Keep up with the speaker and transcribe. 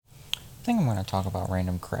I think I'm going to talk about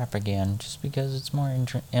random crap again, just because it's more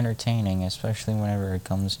entertaining, especially whenever it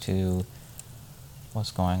comes to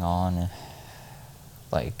what's going on,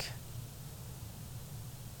 like,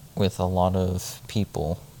 with a lot of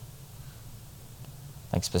people.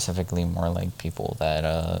 Like, specifically more like people that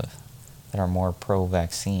are more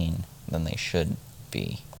pro-vaccine than they should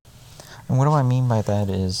be. And what do I mean by that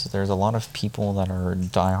is there's a lot of people that are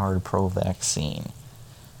diehard pro-vaccine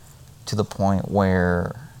to the point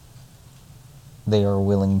where they are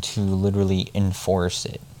willing to literally enforce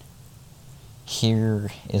it. Here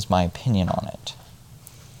is my opinion on it.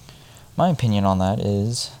 My opinion on that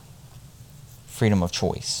is freedom of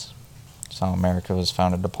choice. That's how America was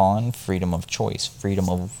founded upon, freedom of choice, freedom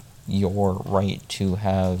of your right to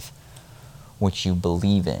have what you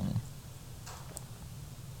believe in.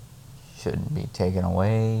 Shouldn't be taken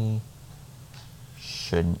away.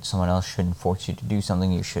 Someone else shouldn't force you to do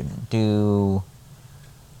something you shouldn't do.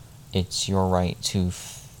 It's your right to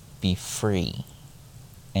be free.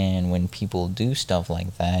 And when people do stuff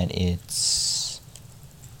like that, it's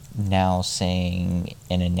now saying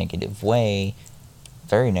in a negative way,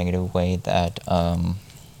 very negative way, that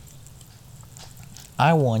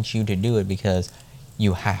I want you to do it because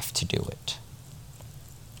you have to do it.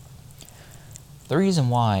 The reason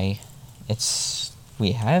why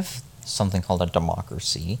we have something called a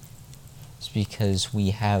democracy is because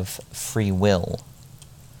we have free will.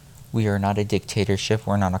 We are not a dictatorship,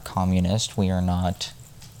 we're not a communist, we are not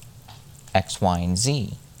X, Y, and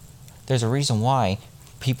Z. There's a reason why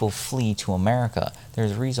people flee to America.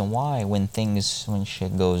 There's a reason why when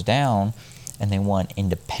shit goes down and they want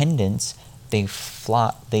independence, they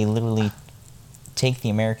literally take the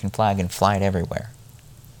American flag and fly it everywhere.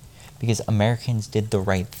 Because Americans did the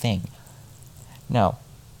right thing. Now,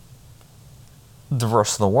 the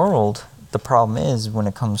rest of the world, the problem is when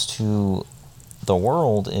it comes to the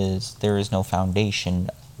world is there is no foundation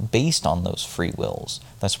based on those free wills.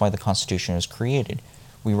 That's why the Constitution was created.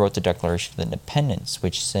 We wrote the Declaration of Independence,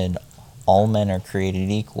 which said all men are created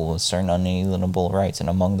equal with certain unalienable rights, and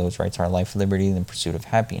among those rights are life, liberty, and the pursuit of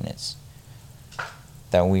happiness.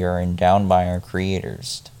 That we are endowed by our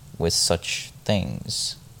creators with such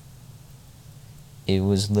things. It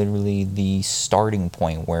was literally the starting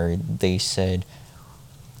point where they said,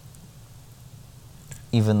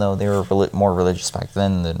 even though they were more religious back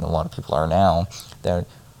then than a lot of people are now, that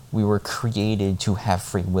we were created to have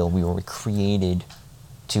free will. We were created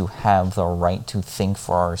to have the right to think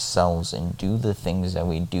for ourselves and do the things that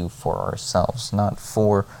we do for ourselves, not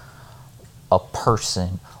for a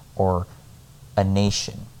person or a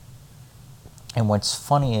nation. And what's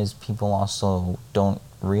funny is people also don't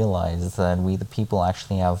realize that we, the people,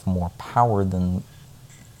 actually have more power than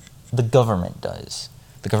the government does.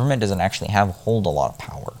 The government doesn't actually hold a lot of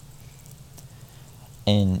power.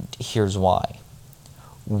 And here's why.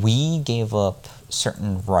 We gave up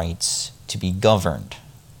certain rights to be governed.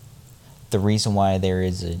 The reason why there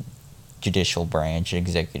is a judicial branch, an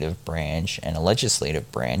executive branch, and a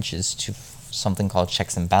legislative branch is to something called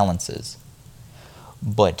checks and balances.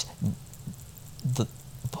 But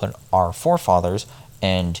our forefathers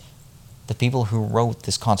and the people who wrote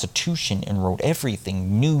this Constitution and wrote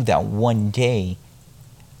everything knew that one day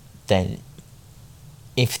that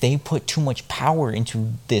if they put too much power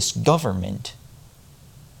into this government,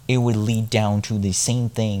 it would lead down to the same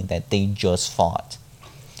thing that they just fought.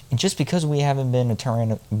 And just because we haven't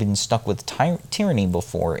been stuck with tyranny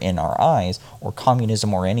before in our eyes, or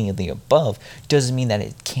communism or any of the above, doesn't mean that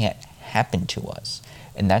it can't happen to us.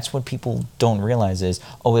 And that's what people don't realize is,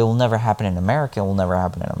 oh, it will never happen in America, it will never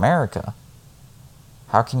happen in America.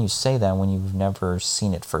 How can you say that when you've never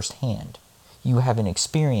seen it firsthand? You haven't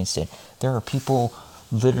experienced it. There are people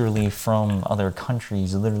literally from other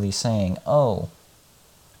countries literally saying, oh,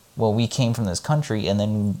 well, we came from this country, and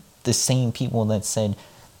then the same people that said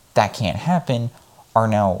that can't happen are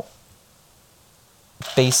now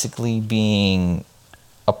basically being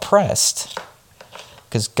oppressed.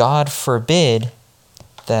 Because God forbid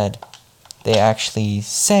that they actually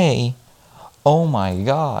say, oh my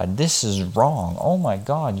God, this is wrong. Oh my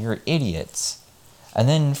God, you're idiots. And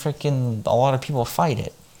then freaking a lot of people fight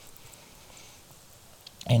it.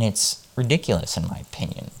 And it's ridiculous, in my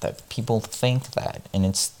opinion, that people think that. And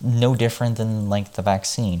it's no different than, like, the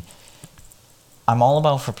vaccine. I'm all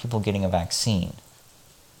about for people getting a vaccine.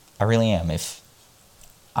 I really am.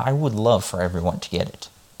 I would love for everyone to get it.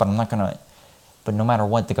 But but no matter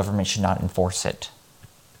what, the government should not enforce it.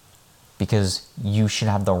 Because you should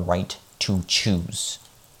have the right to choose.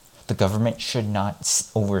 The government should not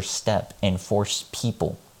overstep and force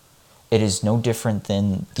people. It is no different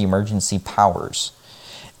than the emergency powers.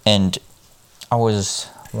 And I was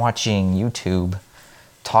watching YouTube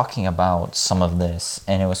talking about some of this,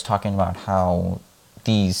 and it was talking about how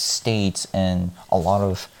these states and a lot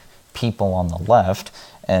of people on the left,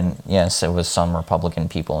 and yes, it was some Republican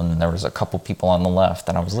people, and there was a couple people on the left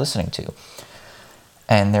that I was listening to,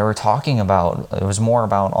 and they were talking about, it was more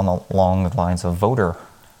about along the lines of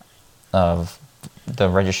the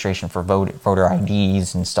registration for voter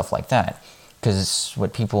IDs and stuff like that. Because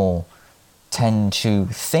what people tend to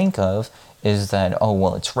think of is that, oh,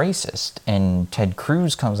 well, it's racist. And Ted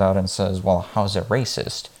Cruz comes out and says, well, how's it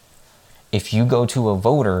racist? If you go to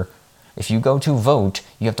vote,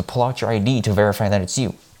 you have to pull out your ID to verify that it's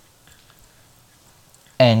you.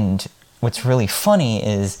 And what's really funny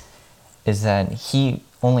is that he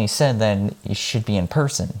only said that it should be in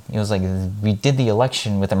person. He was like, we did the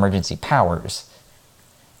election with emergency powers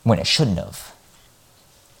when it shouldn't have.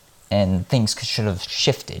 And things should have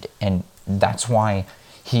shifted. And that's why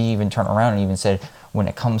he even turned around and even said, when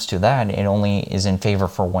it comes to that, it only is in favor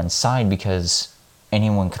for one side because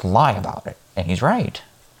anyone could lie about it. And he's right.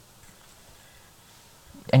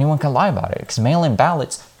 Anyone could lie about it. Because mail-in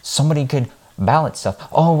ballots, somebody could ballot stuff.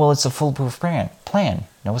 Oh, well, it's a foolproof plan.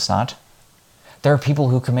 No, it's not. There are people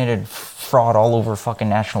who committed fraud all over fucking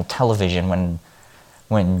national television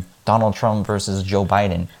when Donald Trump versus Joe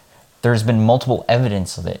Biden. There's been multiple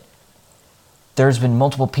evidence of it. There's been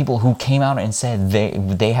multiple people who came out and said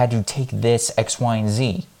they had to take this X, Y, and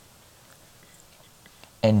Z.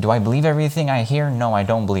 And do I believe everything I hear? No, I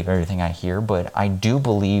don't believe everything I hear, but I do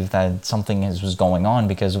believe that something was going on,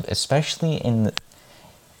 because especially in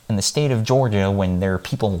the state of Georgia, when there are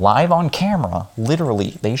people live on camera,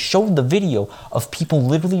 literally, they showed the video of people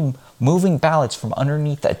literally moving ballots from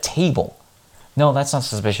underneath a table. No, that's not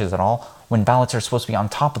suspicious at all. When ballots are supposed to be on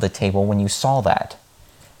top of the table, when you saw that,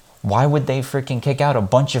 why would they freaking kick out a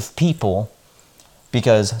bunch of people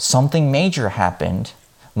because something major happened?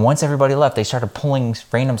 Once everybody left, they started pulling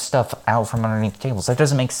random stuff out from underneath the tables. That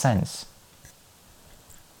doesn't make sense.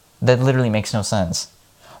 That literally makes no sense.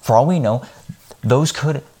 For all we know, those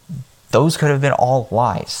could have been all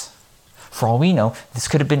lies. For all we know, this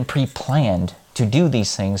could have been pre-planned to do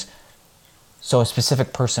these things so a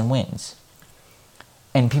specific person wins.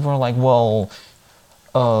 And people are like, well,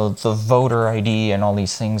 the voter ID and all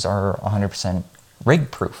these things are 100%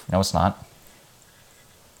 rig-proof. No, it's not.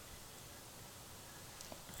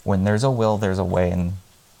 When there's a will, there's a way, and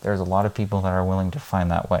there's a lot of people that are willing to find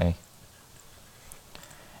that way.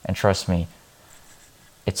 And trust me,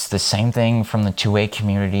 it's the same thing from the 2A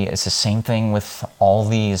community. It's the same thing with all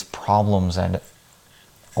these problems that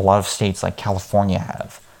a lot of states like California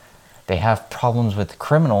have. They have problems with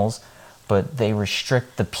criminals, but they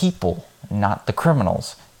restrict the people, not the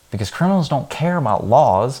criminals. Because criminals don't care about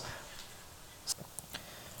laws.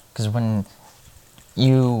 Because when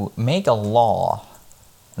you make a law,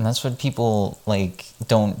 and that's what people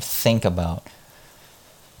don't think about.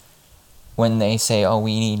 When they say, oh,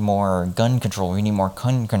 we need more gun control,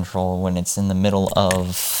 when it's in the middle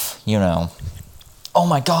of, oh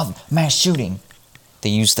my God, mass shooting. They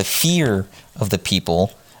use the fear of the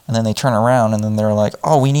people, and then they turn around and then they're like,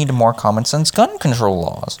 oh, we need more common sense gun control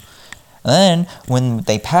laws. And then when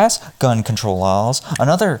they pass gun control laws,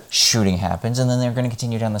 another shooting happens, and then they're going to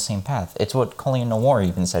continue down the same path. It's what Colleen Noir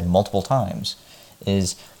even said multiple times,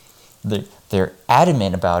 is they're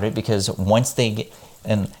adamant about it, because once they get,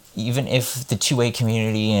 and even if the 2A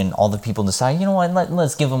community and all the people decide, you know what,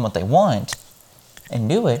 let's give them what they want and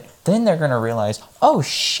do it, then they're going to realize, oh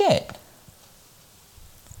shit,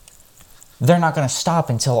 they're not going to stop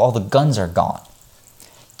until all the guns are gone.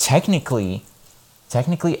 Technically,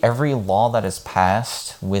 every law that is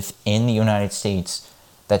passed within the United States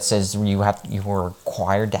that says you are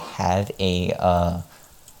required to have a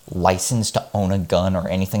license to own a gun or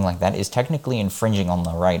anything like that is technically infringing on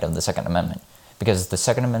the right of the Second Amendment. Because the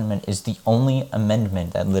Second Amendment is the only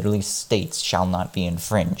amendment that literally states shall not be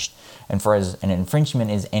infringed. And for as an infringement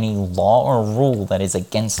is any law or rule that is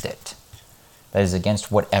against it. That is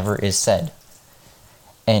against whatever is said.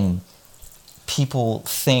 And people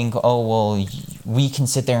think, oh, well, we can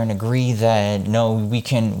sit there and agree that, no,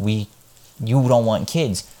 you don't want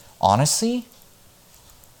kids. Honestly,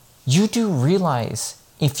 you do realize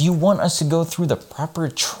if you want us to go through the proper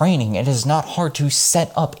training, it is not hard to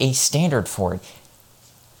set up a standard for it.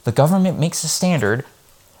 The government makes a standard,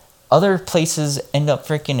 other places end up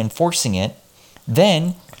freaking enforcing it,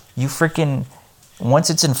 then you freaking,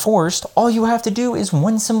 once it's enforced, all you have to do is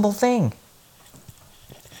one simple thing.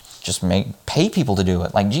 Just pay people to do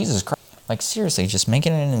it. Like, Jesus Christ. Like, seriously, just make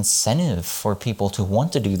it an incentive for people to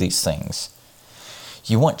want to do these things.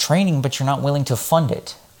 You want training, but you're not willing to fund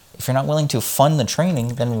it. If you're not willing to fund the training,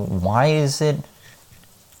 then why is it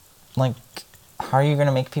Like, how are you going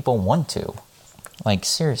to make people want to? Like,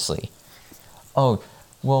 seriously. Oh,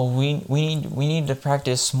 well, we need to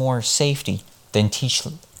practice more safety. Then teach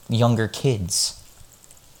younger kids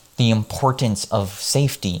the importance of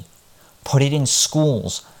safety. Put it in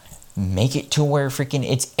schools. Make it to where freaking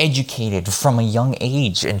it's educated from a young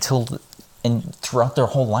age and throughout their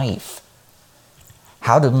whole life.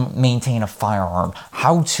 How to maintain a firearm,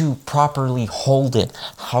 how to properly hold it,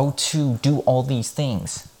 how to do all these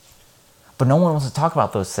things. But no one wants to talk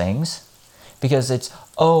about those things because it's,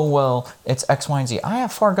 oh, well, it's X, Y, and Z. I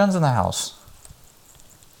have 4 guns in the house.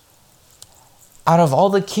 Out of all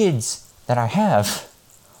the kids that I have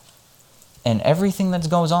and everything that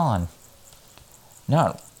goes on,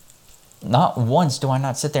 not once do I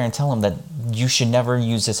not sit there and tell them that you should never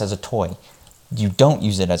use this as a toy. You don't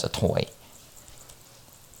use it as a toy.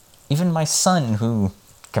 Even my son, who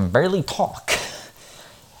can barely talk,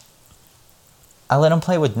 I let him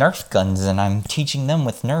play with Nerf guns, and I'm teaching them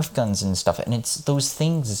with Nerf guns and stuff. And it's those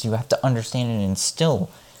things you have to understand and instill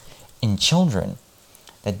in children,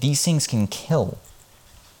 that these things can kill.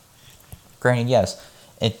 Granted, yes,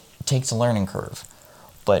 it takes a learning curve,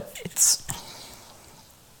 but it's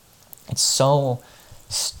so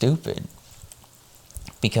stupid.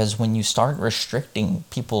 Because when you start restricting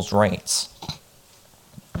people's rights,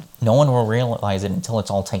 no one will realize it until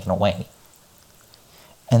it's all taken away.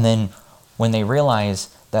 And then when they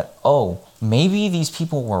realize that, oh, maybe these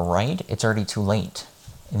people were right, it's already too late.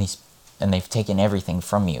 And they've taken everything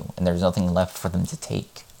from you, and there's nothing left for them to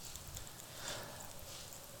take.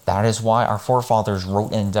 That is why our forefathers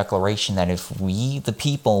wrote in the Declaration that if we, the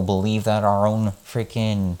people, believe that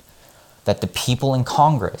that the people in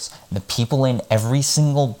Congress, the people in every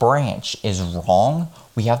single branch is wrong,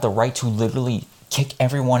 we have the right to literally kick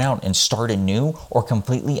everyone out and start anew, or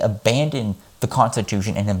completely abandon the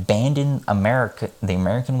Constitution and abandon America, the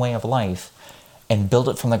American way of life, and build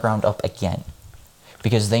it from the ground up again.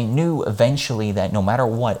 Because they knew eventually that no matter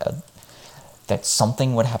what, that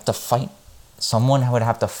someone would have to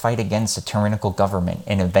fight against a tyrannical government,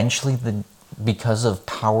 and eventually because of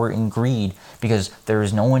power and greed, because there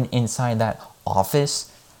is no one inside that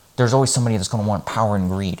office, there's always somebody that's going to want power and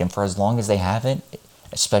greed, and for as long as they have it,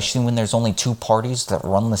 especially when there's only 2 parties that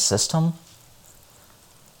run the system,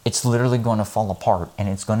 it's literally going to fall apart, and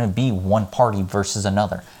it's going to be one party versus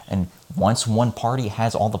another. And once one party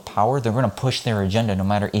has all the power, they're going to push their agenda no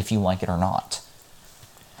matter if you like it or not.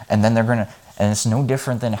 And then and it's no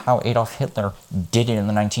different than how Adolf Hitler did it in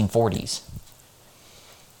the 1940s.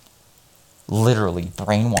 Literally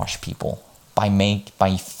brainwash people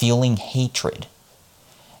by feeling hatred.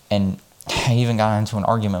 And I even got into an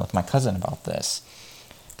argument with my cousin about this.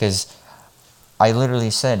 Because I literally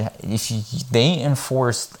said, if they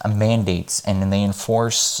enforce mandates and they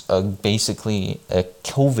enforce basically a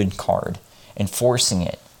COVID card, enforcing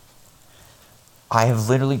it, I have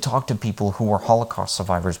literally talked to people who were Holocaust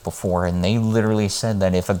survivors before, and they literally said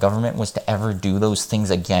that if a government was to ever do those things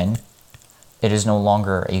again, it is no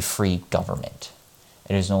longer a free government.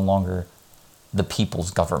 It is no longer the people's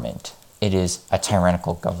government. It is a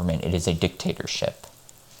tyrannical government. It is a dictatorship.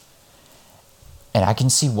 And I can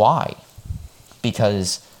see why.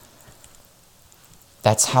 Because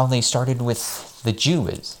that's how they started with the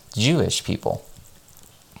Jewish people.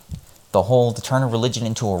 To turn a religion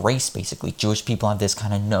into a race, basically. Jewish people have this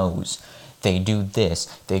kind of nose. They do this.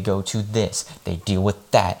 They go to this. They deal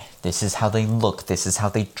with that. This is how they look. This is how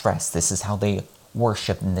they dress. This is how they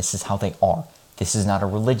worship. And this is how they are. This is not a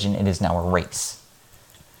religion. It is now a race.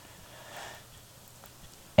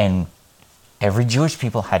 And every Jewish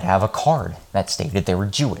people had to have a card that stated they were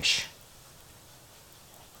Jewish.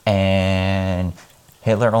 And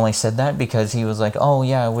Hitler only said that because he was like, oh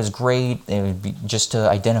yeah, it was great. It would be just to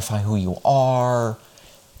identify who you are.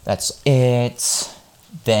 That's it.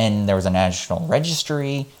 Then there was a national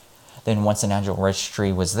registry. Then once the national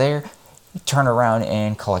registry was there, he turned around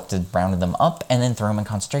and rounded them up, and then threw them in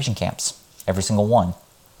concentration camps. Every single one.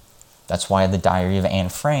 That's why the Diary of Anne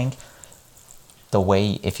Frank,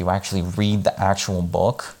 if you actually read the actual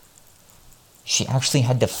book, she actually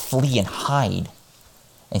had to flee and hide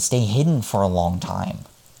and stay hidden for a long time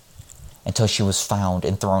until she was found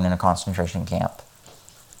and thrown in a concentration camp.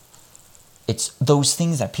 It's those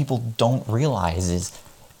things that people don't realize is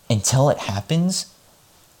until it happens,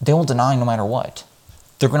 they will deny no matter what.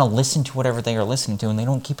 They're going to listen to whatever they are listening to, and they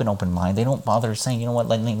don't keep an open mind. They don't bother saying, you know what,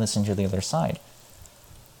 let me listen to the other side.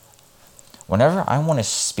 Whenever I want to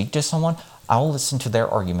speak to someone, I'll listen to their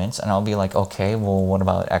arguments, and I'll be like, okay, well, what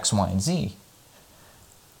about X, Y, and Z?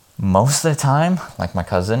 Most of the time, like my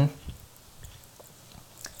cousin,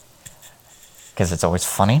 because it's always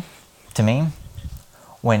funny to me,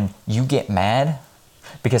 when you get mad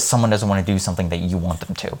because someone doesn't want to do something that you want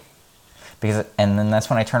them to. And then that's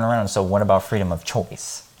when I turn around. So what about freedom of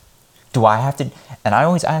choice? Do I have to? And I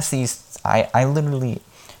always ask these. I literally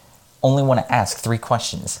only want to ask 3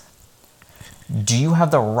 questions. Do you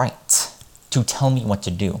have the right to tell me what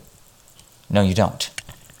to do? No, you don't.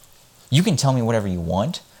 You can tell me whatever you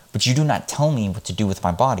want, but you do not tell me what to do with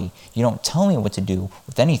my body. You don't tell me what to do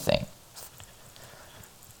with anything.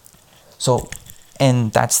 So,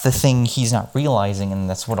 and that's the thing he's not realizing, and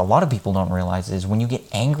that's what a lot of people don't realize, is when you get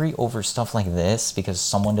angry over stuff like this because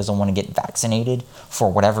someone doesn't want to get vaccinated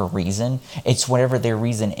for whatever reason, it's whatever their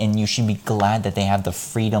reason, and you should be glad that they have the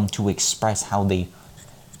freedom to express how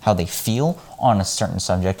they feel on a certain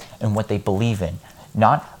subject and what they believe in.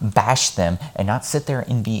 Not bash them and not sit there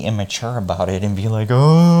and be immature about it and be like,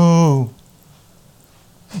 oh,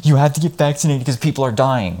 you have to get vaccinated because people are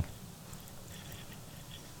dying.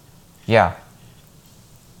 Yeah.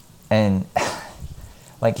 And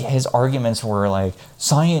like his arguments were like,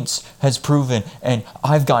 science has proven and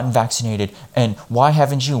I've gotten vaccinated and why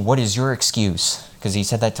haven't you? What is your excuse? Because he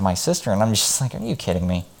said that to my sister and I'm just like, are you kidding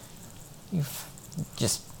me? My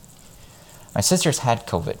sister's had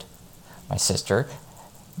COVID. My sister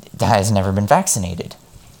has never been vaccinated.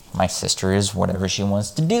 My sister is whatever she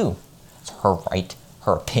wants to do. It's her right,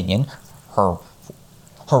 her opinion, her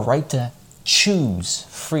right to choose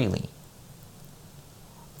freely.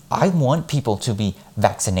 I want people to be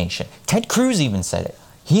vaccination. Ted Cruz even said it.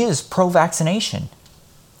 He is pro-vaccination.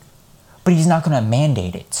 But he's not going to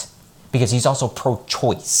mandate it because he's also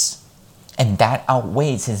pro-choice. And that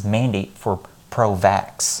outweighs his mandate for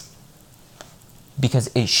pro-vax.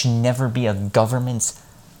 Because it should never be a government's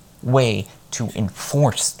way to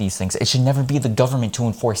enforce these things. It should never be the government to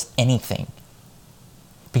enforce anything.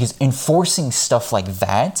 Because enforcing stuff like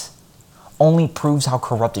that only proves how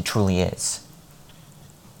corrupt it truly is.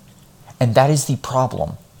 And that is the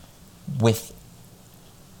problem with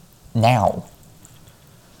now.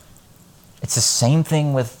 It's the same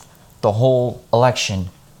thing with the whole election.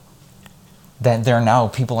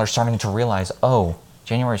 That people are starting to realize, oh,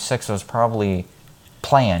 January 6th was probably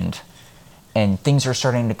planned. And things are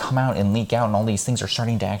starting to come out and leak out, and all these things are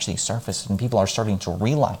starting to actually surface, and people are starting to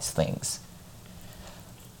realize things.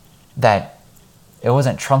 That it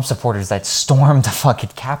wasn't Trump supporters that stormed the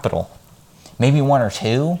fucking Capitol. Maybe 1 or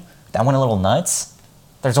 2 that went a little nuts.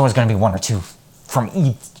 There's always going to be 1 or 2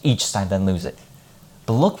 from each side that lose it.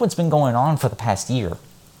 But look what's been going on for the past year.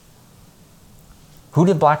 Who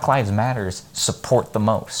did Black Lives Matter support the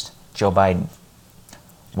most? Joe Biden.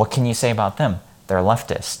 What can you say about them? They're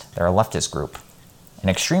leftist. They're a leftist group. An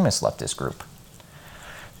extremist leftist group.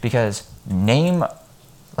 Because name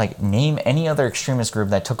any other extremist group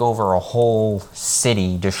that took over a whole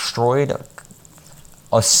city, destroyed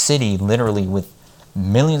a city literally with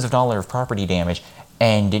millions of dollars of property damage,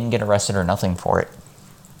 and didn't get arrested or nothing for it.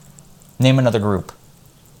 Name another group.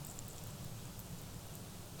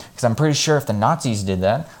 Because I'm pretty sure if the Nazis did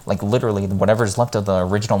that, like literally whatever's left of the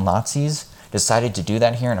original Nazis decided to do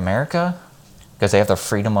that here in America, because they have the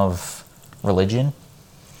freedom of religion,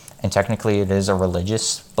 and technically it is a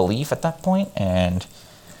religious belief at that point, and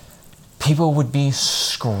people would be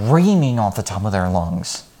screaming off the top of their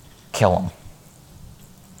lungs, kill them.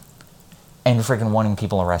 And freaking wanting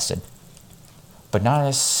people arrested. But not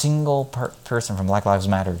a single person from Black Lives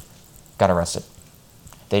Matter got arrested.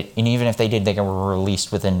 And even if they did, they were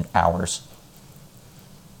released within hours.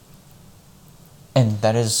 And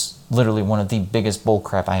that is literally one of the biggest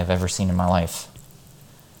bullcrap I have ever seen in my life.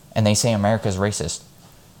 And they say America's racist.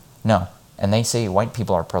 No. And they say white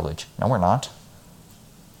people are privileged. No, we're not.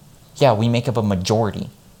 Yeah, we make up a majority.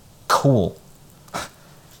 Cool.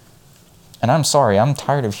 And I'm sorry, I'm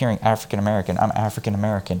tired of hearing African American. I'm African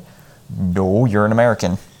American. No, you're an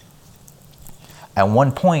American. At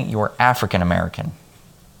one point, you were African American.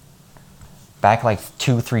 Back like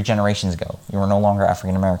 2-3 generations ago, you were no longer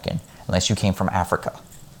African American, unless you came from Africa.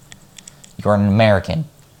 You're an American.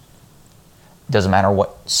 It doesn't matter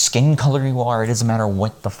what skin color you are, it doesn't matter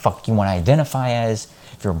what the fuck you want to identify as.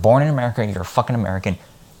 If you're born in America, you're a fucking American.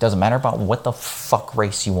 It doesn't matter about what the fuck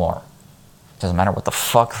race you are. Doesn't matter what the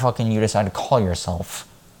fucking you decide to call yourself.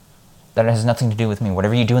 That has nothing to do with me.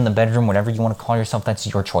 Whatever you do in the bedroom, whatever you want to call yourself, that's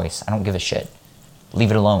your choice. I don't give a shit.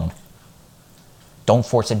 Leave it alone. Don't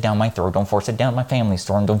force it down my throat. Don't force it down my family's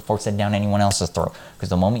throat. And don't force it down anyone else's throat. Because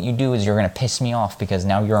the moment you do is you're going to piss me off, because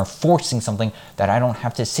now you're enforcing something that I don't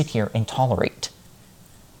have to sit here and tolerate.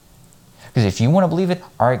 Because if you want to believe it,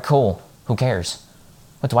 alright, cool. Who cares?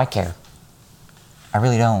 What do I care? I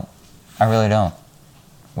really don't. I really don't.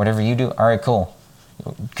 Whatever you do, alright, cool.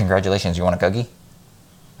 Congratulations, you want a cookie?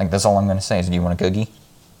 Like, that's all I'm going to say is, do you want a cookie?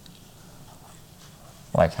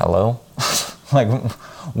 Like, hello? Like,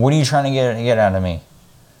 what are you trying to get out of me?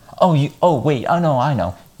 Wait, I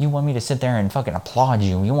know. You want me to sit there and fucking applaud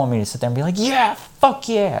you. You want me to sit there and be like, yeah, fuck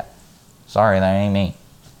yeah. Sorry, that ain't me.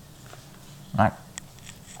 I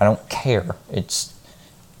don't care.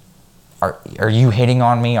 Are you hitting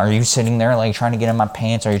on me? Are you sitting there like trying to get in my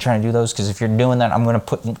pants? Are you trying to do those? Because if you're doing that, I'm going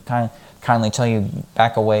to kindly tell you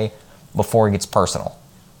back away before it gets personal.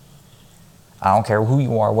 I don't care who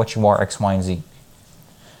you are, what you are, X, Y, and Z.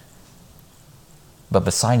 But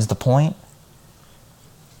besides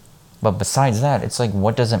that, it's like,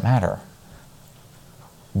 what does it matter?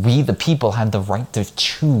 We, the people, have the right to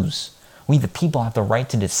choose. We, the people, have the right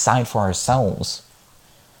to decide for ourselves.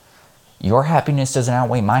 Your happiness doesn't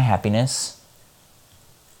outweigh my happiness.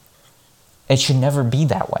 It should never be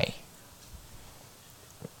that way.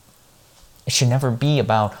 It should never be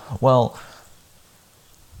about, well,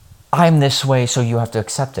 I'm this way, so you have to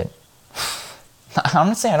accept it.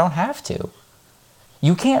 Honestly, I don't have to.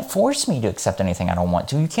 You can't force me to accept anything I don't want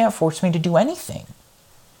to. You can't force me to do anything.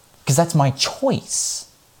 Because that's my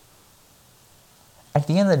choice. At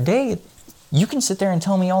the end of the day, you can sit there and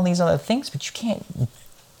tell me all these other things, but you can't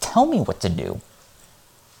tell me what to do.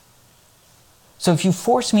 So if you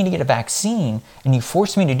force me to get a vaccine and you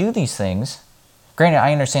force me to do these things, granted,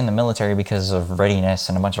 I understand the military because of readiness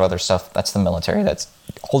and a bunch of other stuff. That's the military. That's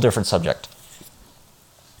a whole different subject.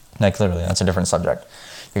 Like, literally, that's a different subject.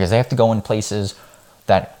 Because they have to go in places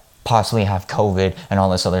that possibly have COVID and all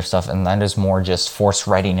this other stuff, and that is more just forced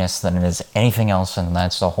readiness than it is anything else, and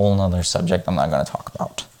that's a whole nother subject I'm not going to talk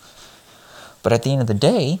about. But at the end of the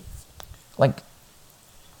day, like,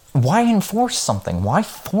 why enforce something? Why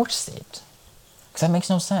force it? Because that makes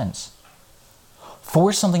no sense.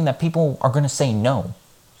 Force something that people are going to say no.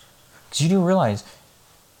 Because you do realize,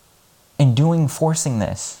 in forcing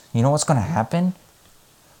this, you know what's going to happen?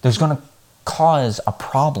 There's going to cause a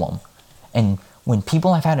problem. And when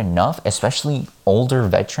people have had enough, especially older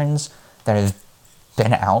veterans that have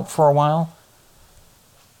been out for a while,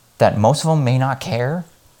 that most of them may not care,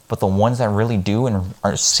 but the ones that really do and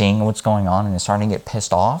are seeing what's going on and are starting to get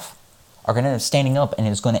pissed off are going to end up standing up, and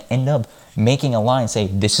it's going to end up making a line, say,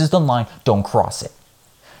 this is the line, don't cross it.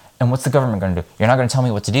 And what's the government going to do? You're not going to tell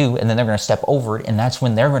me what to do, and then they're going to step over it, and that's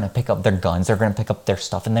when they're going to pick up their guns, they're going to pick up their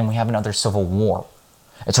stuff, and then we have another civil war.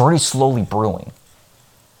 It's already slowly brewing.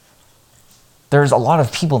 There's a lot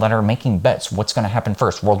of people that are making bets. What's going to happen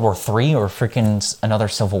first? World War III or freaking another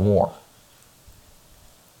civil war?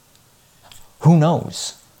 Who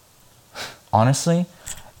knows? Honestly,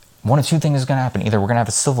 one of two things is going to happen. Either we're going to have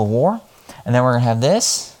a civil war, and then we're going to have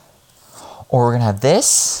this, or we're going to have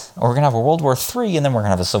this, or we're going to have a World War III, and then we're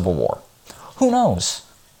going to have a civil war. Who knows?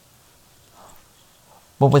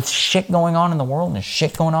 But with shit going on in the world and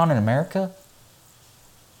shit going on in America,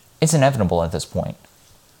 it's inevitable at this point.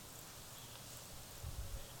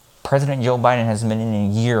 President Joe Biden hasn't been in a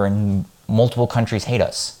year and multiple countries hate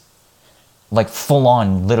us. Like, full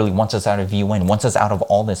on, literally wants us out of UN, wants us out of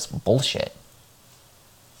all this bullshit.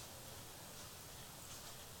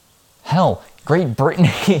 Hell, Great Britain,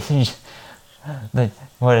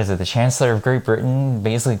 the Chancellor of Great Britain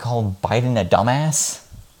basically called Biden a dumbass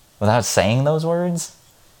without saying those words.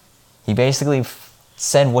 He basically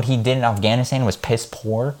said what he did in Afghanistan was piss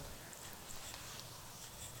poor.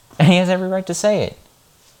 And he has every right to say it.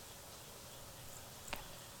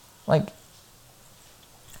 Like,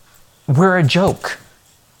 we're a joke.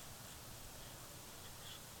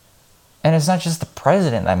 And it's not just the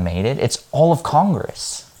president that made it, it's all of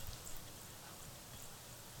Congress.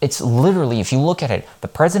 It's literally, if you look at it, the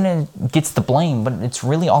president gets the blame, but it's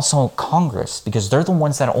really also Congress, because they're the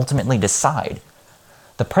ones that ultimately decide.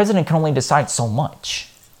 The president can only decide so much.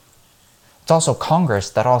 It's also Congress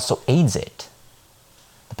that also aids it.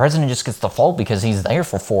 The president just gets the fault because he's there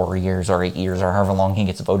for 4 years or 8 years or however long he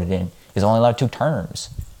gets voted in. He's only allowed 2 terms.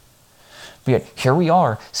 But yet, here we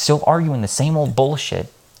are, still arguing the same old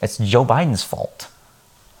bullshit. It's Joe Biden's fault.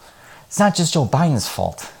 It's not just Joe Biden's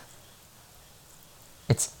fault.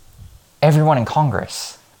 It's everyone in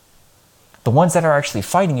Congress. The ones that are actually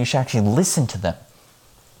fighting, you should actually listen to them.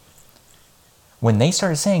 When they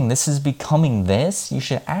started saying this is becoming this, you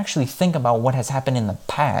should actually think about what has happened in the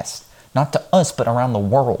past. Not to us, but around the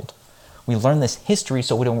world. We learn this history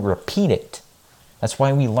so we don't repeat it. That's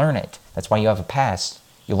why we learn it. That's why you have a past.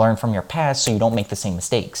 You learn from your past so you don't make the same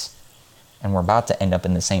mistakes. And we're about to end up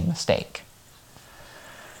in the same mistake.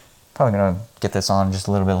 Probably going to get this on just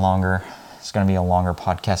a little bit longer. It's going to be a longer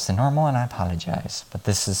podcast than normal, and I apologize. But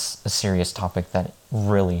this is a serious topic that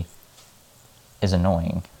really is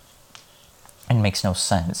annoying. And makes no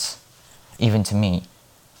sense. Even to me.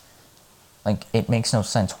 Like, it makes no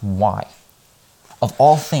sense. Why? Of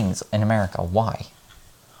all things in America, why?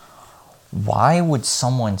 Why would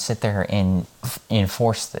someone sit there and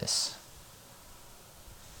enforce this?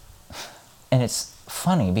 And it's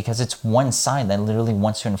funny because it's one side that literally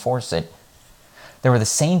wants to enforce it. There were the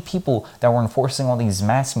same people that were enforcing all these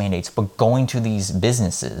mask mandates, but going to these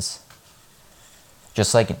businesses.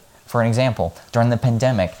 Just like, for an example, during the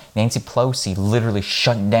pandemic, Nancy Pelosi literally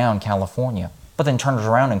shut down California, but then turned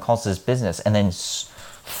around and calls this business and then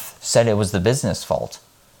said it was the business fault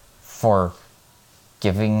for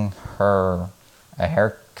giving her a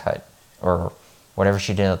haircut or whatever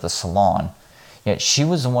she did at the salon. Yet she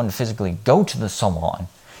was the one to physically go to the salon.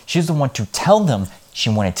 She was the one to tell them she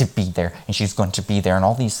wanted to be there and she's going to be there and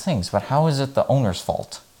all these things. But how is it the owner's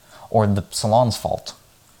fault or the salon's fault?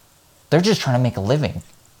 They're just trying to make a living.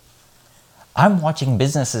 I'm watching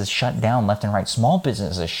businesses shut down left and right, small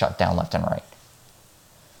businesses shut down left and right.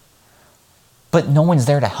 But no one's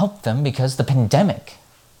there to help them because the pandemic.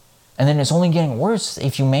 And then it's only getting worse.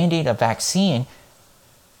 If you mandate a vaccine,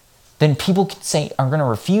 then people can say are going to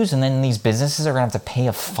refuse, and then these businesses are going to have to pay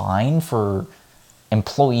a fine for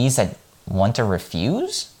employees that want to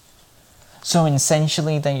refuse. So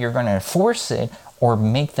essentially then you're going to force it or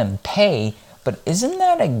make them pay, but isn't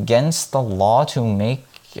that against the law to make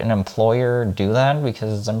an employer do that?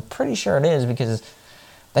 Because I'm pretty sure it is, because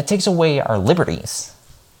that takes away our liberties.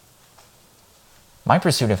 My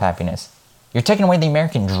pursuit of happiness. You're taking away the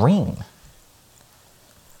American dream.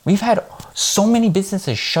 We've had so many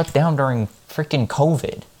businesses shut down during freaking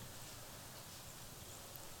COVID.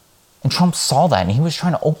 And Trump saw that and he was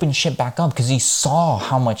trying to open shit back up because he saw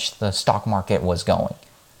how much the stock market was going.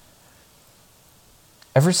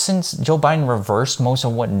 Ever since Joe Biden reversed most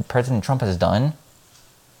of what President Trump has done,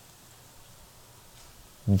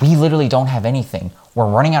 we literally don't have anything. We're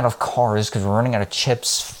running out of cars because we're running out of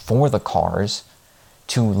chips for the cars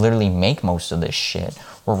to literally make most of this shit.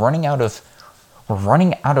 We're running out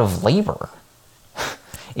of labor.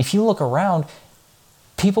 If you look around,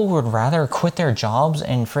 people would rather quit their jobs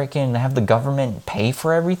and freaking have the government pay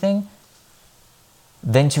for everything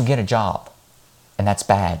than to get a job. And that's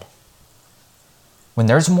bad. When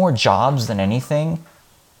there's more jobs than anything,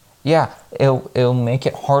 yeah, it'll make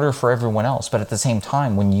it harder for everyone else. But at the same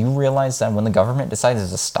time, when you realize that when the government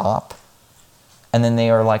decides to stop, and then they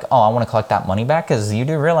are like, oh, I want to collect that money back, because you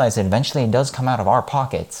do realize that eventually it does come out of our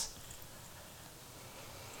pockets.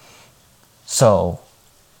 So,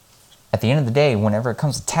 at the end of the day, whenever it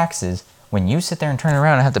comes to taxes, when you sit there and turn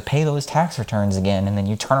around and have to pay those tax returns again, and then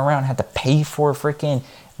you turn around and have to pay for freaking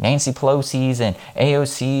Nancy Pelosi's and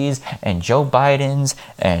AOC's and Joe Biden's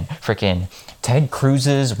and freaking Ted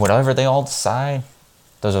Cruz's, whatever they all decide,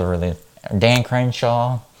 those are really, Dan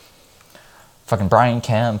Crenshaw, fucking Brian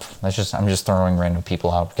Kemp. I'm just throwing random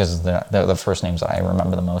people out because they're the first names that I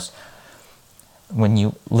remember the most. When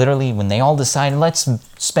they all decide, let's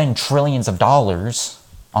spend trillions of dollars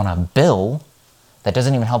on a bill that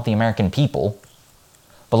doesn't even help the American people,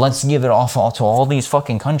 but let's give it off to all these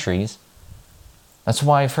fucking countries. That's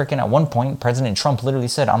why freaking at one point President Trump literally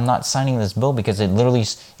said, I'm not signing this bill because it literally,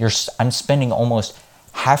 I'm spending almost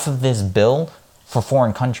half of this bill for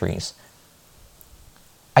foreign countries.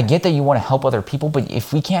 I get that you want to help other people, but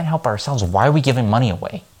if we can't help ourselves, why are we giving money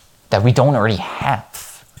away that we don't already have?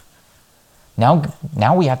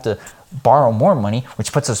 Now we have to borrow more money,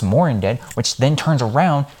 which puts us more in debt, which then turns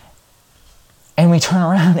around and we turn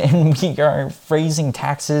around and we are raising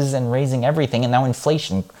taxes and raising everything, and now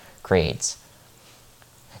inflation creates.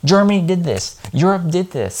 Germany did this. Europe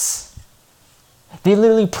did this. They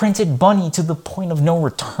literally printed money to the point of no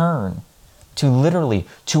return. To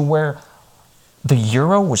where the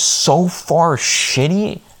euro was so far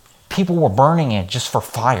shitty, people were burning it just for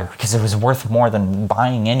fire because it was worth more than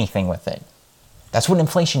buying anything with it. That's what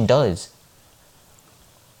inflation does.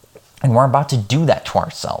 And we're about to do that to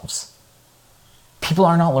ourselves. People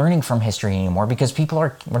are not learning from history anymore because people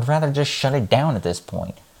would rather just shut it down at this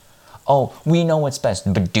point. Oh, we know what's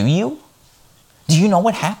best, but do you? Do you know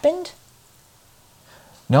what happened?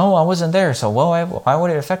 No, I wasn't there, so why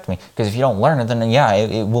would it affect me? Because if you don't learn it, then yeah,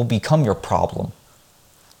 it will become your problem.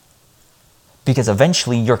 Because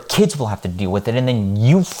eventually your kids will have to deal with it, and then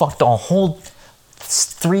you fucked a whole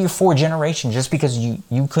 3 or 4 generations just because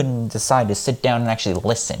you couldn't decide to sit down and actually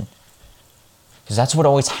listen. Because that's what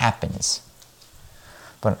always happens.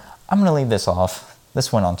 But I'm going to leave this off.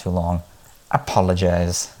 This went on too long. I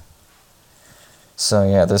apologize. So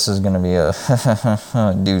yeah, this is going to be a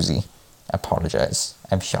doozy. I apologize.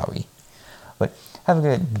 I'm sorry. But have a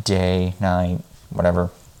good day, night,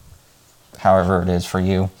 whatever. However it is for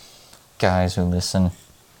you. Guys who listen.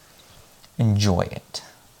 Enjoy it.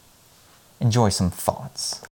 Enjoy some thoughts.